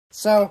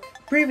So,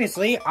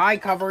 previously, I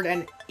covered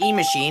an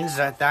e-machines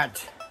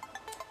that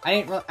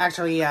I didn't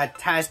actually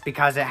test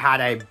because it had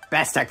a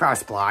Bestech power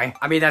supply.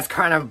 I mean, that's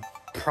kind of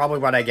probably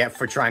what I get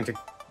for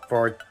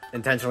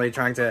intentionally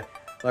trying to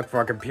look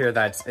for a computer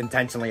that's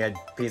intentionally a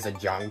piece of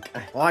junk.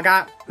 Well, I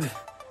got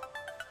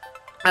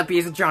a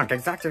piece of junk,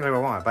 exactly what I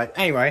want. But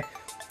anyway,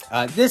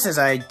 this is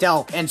a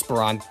Dell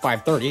Inspiron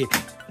 530.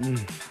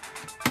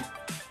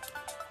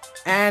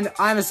 And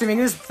I'm assuming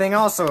this thing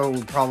also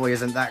probably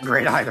isn't that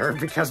great either,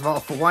 because, well,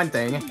 for one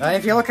thing,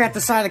 if you look at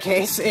the side of the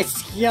case,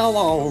 it's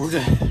yellowed.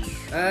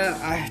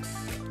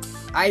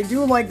 I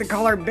do like the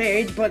color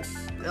beige, but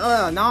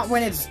not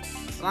when it's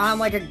on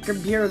like a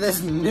computer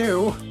this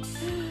new.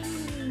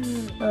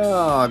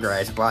 Oh,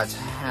 great, but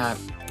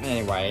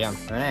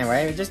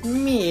anyway, just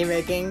me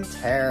making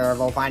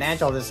terrible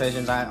financial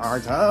decisions that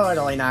are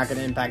totally not going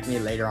to impact me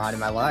later on in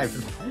my life.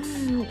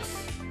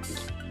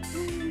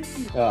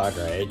 Oh,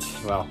 great.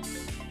 Well,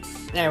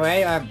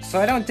 anyway, so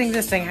I don't think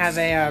this thing has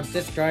a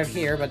disk drive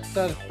here, but it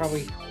does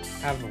probably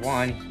have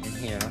one in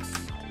here.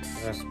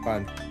 This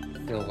one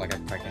feels like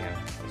I'm checking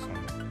out this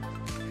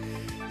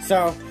one.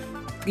 So,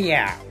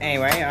 yeah,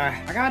 anyway,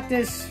 I got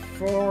this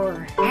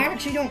for... I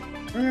actually don't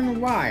remember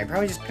why.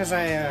 Probably just because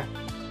I,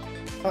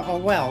 oh,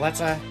 well,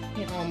 that's a,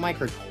 you know,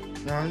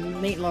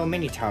 neat little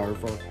mini tower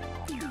for,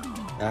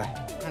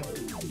 not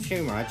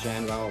too much,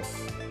 and, well,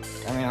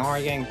 I mean, I'm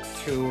already getting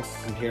 2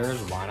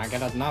 computers, why not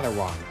get another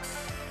one?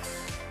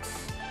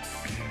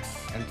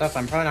 And thus,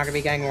 I'm probably not going to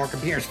be getting more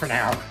computers for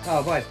now.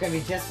 Oh boy, it's going to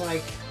be just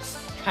like,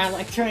 kind of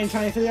like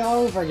 2023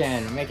 all over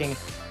again. Making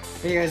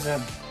videos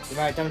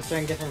about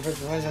demonstrating different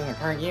virtual in the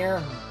current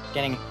year.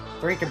 Getting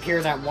 3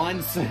 computers at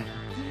once.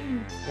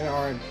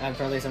 Or at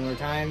fairly similar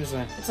times.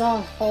 It's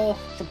a whole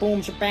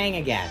shaboom shebang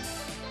again.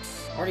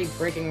 Already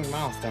breaking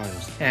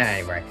milestones.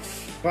 Anyway,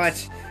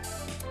 but...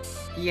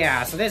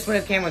 yeah, so this would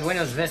have came with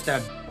Windows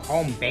Vista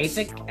Home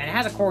Basic, and it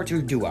has a Core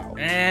 2 Duo.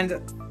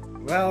 And,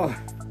 well,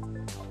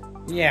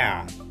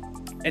 yeah.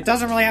 It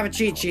doesn't really have a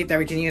cheat sheet that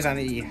we can use on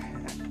the...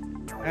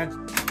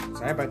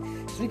 sorry, but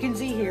as we can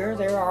see here,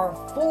 there are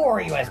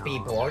 4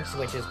 USB ports,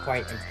 which is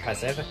quite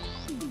impressive.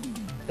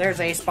 There's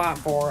a spot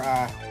for,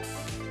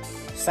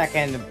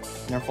 second,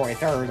 no, for a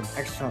third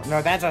external...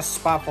 no, that's a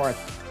spot for a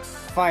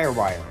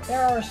FireWire.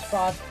 There are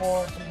spots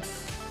for some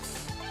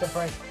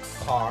different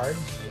cards,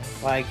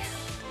 like...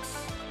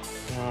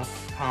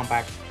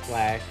 compact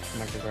flash,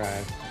 micro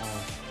drive,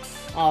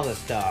 all this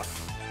stuff.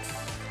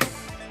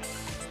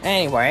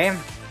 Anyway,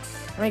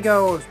 let me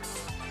go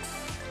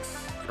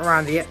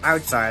around the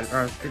outside,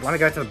 or let me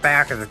go to the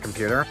back of the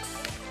computer.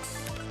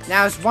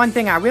 Now, one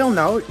thing I will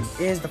note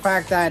is the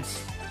fact that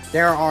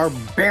there are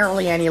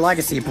barely any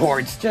legacy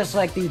ports, just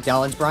like the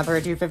Dell Inspiron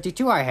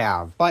 3252 I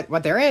have. But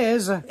what there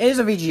is a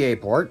VGA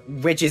port,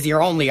 which is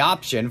your only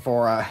option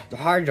for the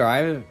hard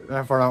drive,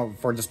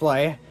 for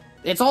display.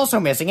 It's also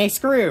missing a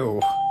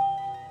screw.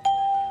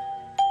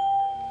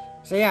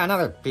 So yeah,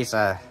 another piece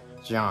of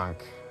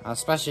junk.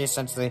 Especially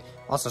since the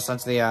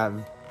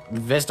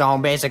Vista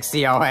Home Basic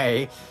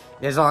COA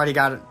is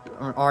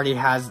already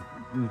has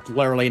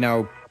barely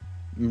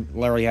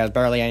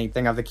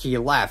anything of the key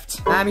left.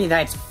 I mean,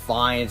 that's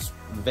fine. It's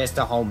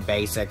Vista Home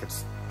Basic.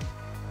 It's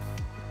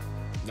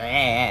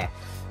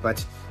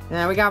but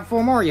we got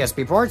 4 more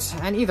USB ports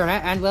and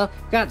Ethernet, and well,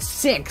 we got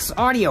 6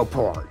 audio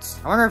ports.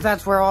 I wonder if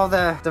that's where all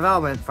the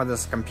development for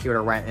this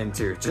computer went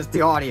into, just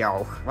the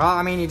audio. Well,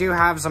 I mean, you do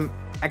have some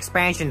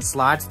expansion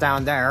slots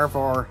down there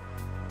for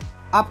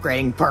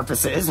upgrading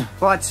purposes.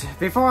 But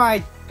before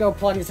I go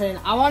plug this in,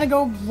 I want to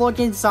go look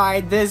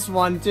inside this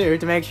one too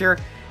to make sure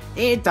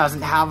it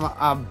doesn't have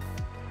a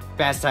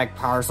Bestech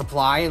power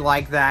supply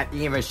like that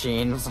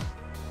e-machines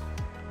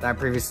that I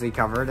previously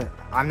covered.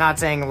 I'm not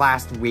saying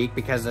last week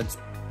because it's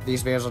these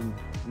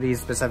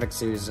specific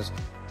series is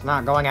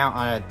not going out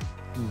on a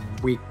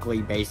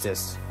weekly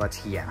basis,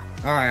 but yeah.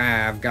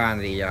 Alright, I've gotten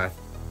the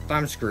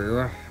thumb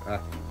screw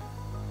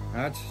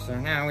out, so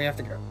now we have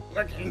to go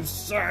look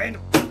inside.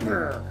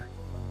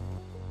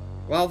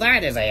 Well,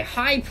 that is a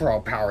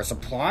HIPRO power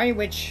supply,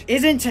 which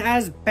isn't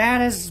as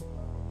bad as...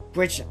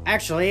 which,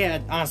 actually,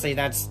 honestly,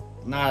 that's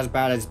not as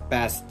bad as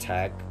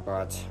Bestech,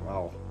 but,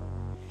 well...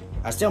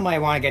 I still might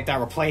want to get that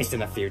replaced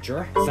in the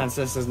future, since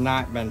this has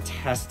not been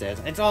tested.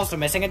 It's also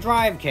missing a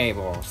drive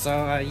cable,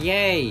 so,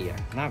 yay!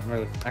 Not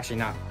really, actually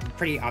not,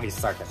 pretty obvious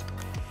sarcasm.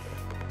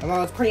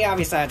 Well, it's pretty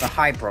obvious that it's a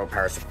HIPRO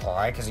power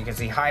supply, because you can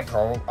see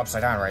HIPRO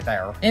upside down right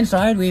there.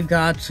 Inside, we've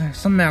got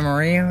some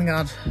memory, we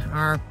got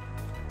our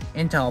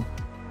Intel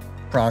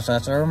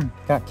processor,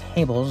 got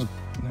cables,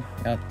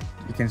 you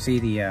can see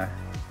the,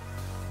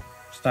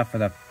 stuff for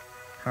the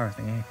power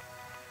thingy.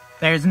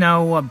 There's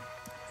no,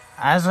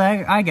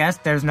 I guess,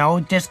 there's no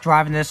disk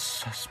drive in this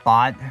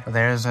spot.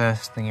 There's a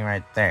thingy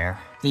right there.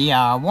 The,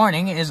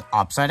 warning is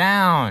upside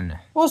down.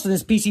 Also,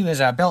 this PC was,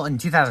 built in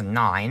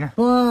 2009.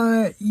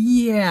 But,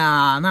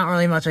 yeah, not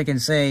really much I can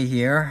say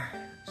here.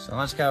 So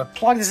let's go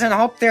plug this in. I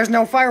hope there's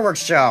no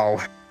fireworks show.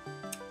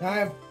 Now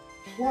I've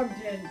plugged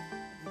in,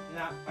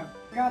 now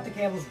I've got the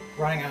cables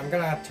running. I'm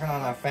gonna turn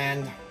on a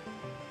fan.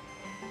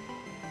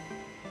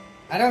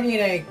 I don't need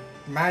a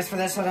mouse for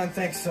this, I don't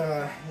think,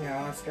 so, you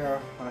know, let's go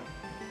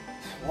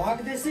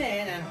log this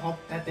in and hope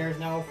that there's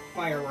no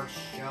fireworks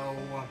show.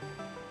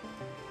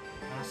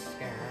 Kinda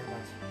scared, but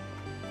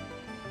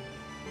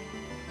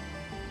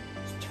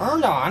it's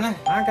turned on.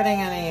 Not getting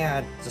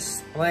any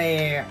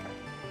display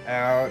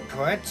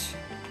output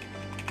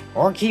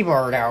or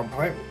keyboard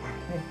output. Let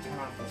me turn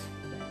off this.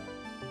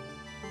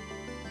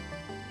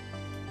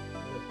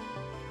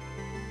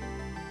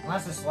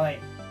 Unless this light,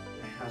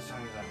 how soon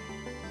does that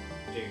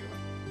do?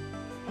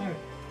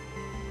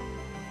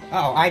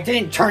 Oh, I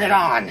didn't turn it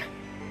on!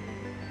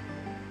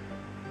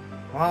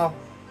 Well,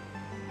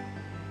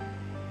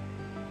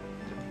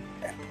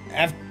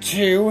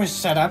 F2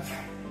 setup.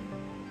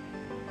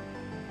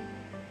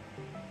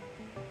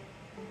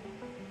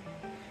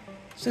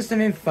 System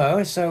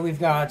info, so we've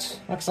got,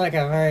 looks like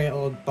a very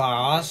old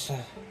BIOS.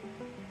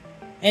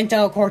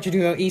 Intel Core 2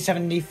 Duo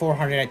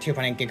E7400 at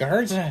 2.8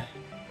 GHz.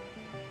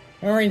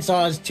 Memory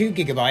install is 2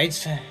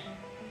 GB.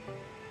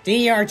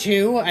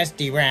 DDR2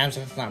 SD RAM, so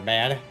that's not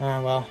bad.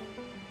 Well.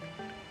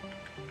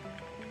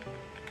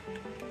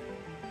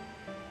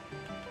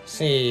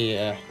 See,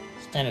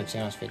 standard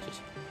CMOS features.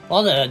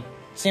 Well, the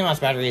CMOS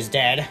battery is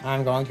dead.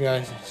 I'm going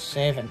to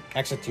save and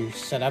exit to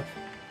setup.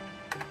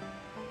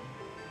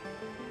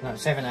 No,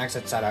 save and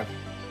exit setup.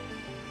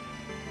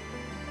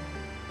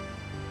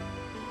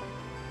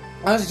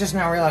 I just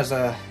now realized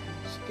the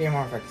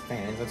schemomorphic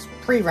thing. It's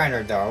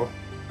pre-rendered though.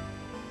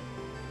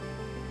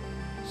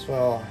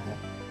 So,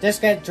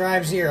 diskette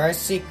drive 0,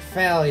 seek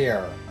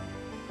failure.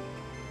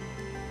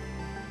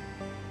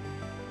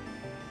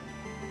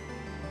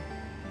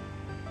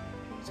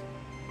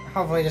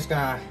 Hopefully just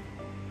gonna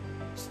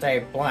stay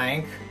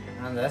blank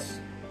on this.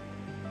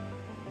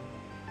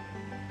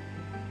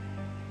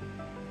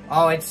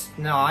 Oh, it's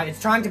not. It's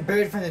trying to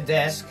boot from the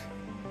disk.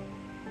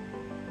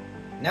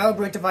 No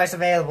boot device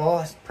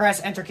available.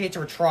 Press enter key to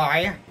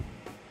retry.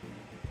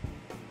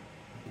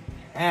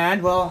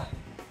 And, well,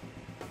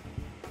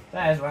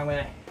 that is when I'm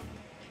gonna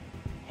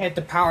hit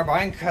the power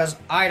button, because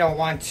I don't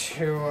want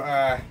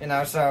to, you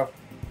know, so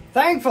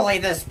thankfully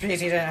this PC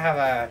didn't have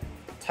a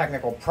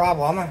technical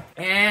problem.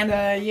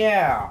 And,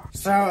 yeah.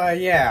 So,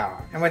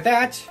 yeah. And with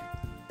that,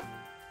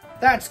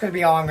 that's gonna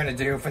be all I'm gonna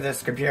do for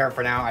this computer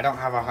for now. I don't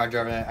have a hard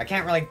drive in it. I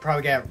can't really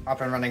probably get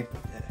up and running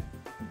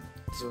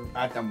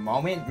at the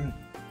moment.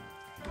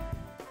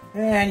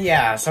 And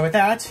yeah, so with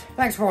that,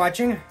 thanks for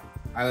watching.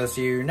 I will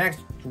see you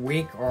next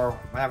week or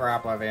whenever I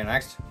upload video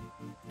next.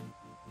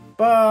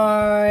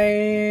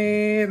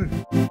 Bye!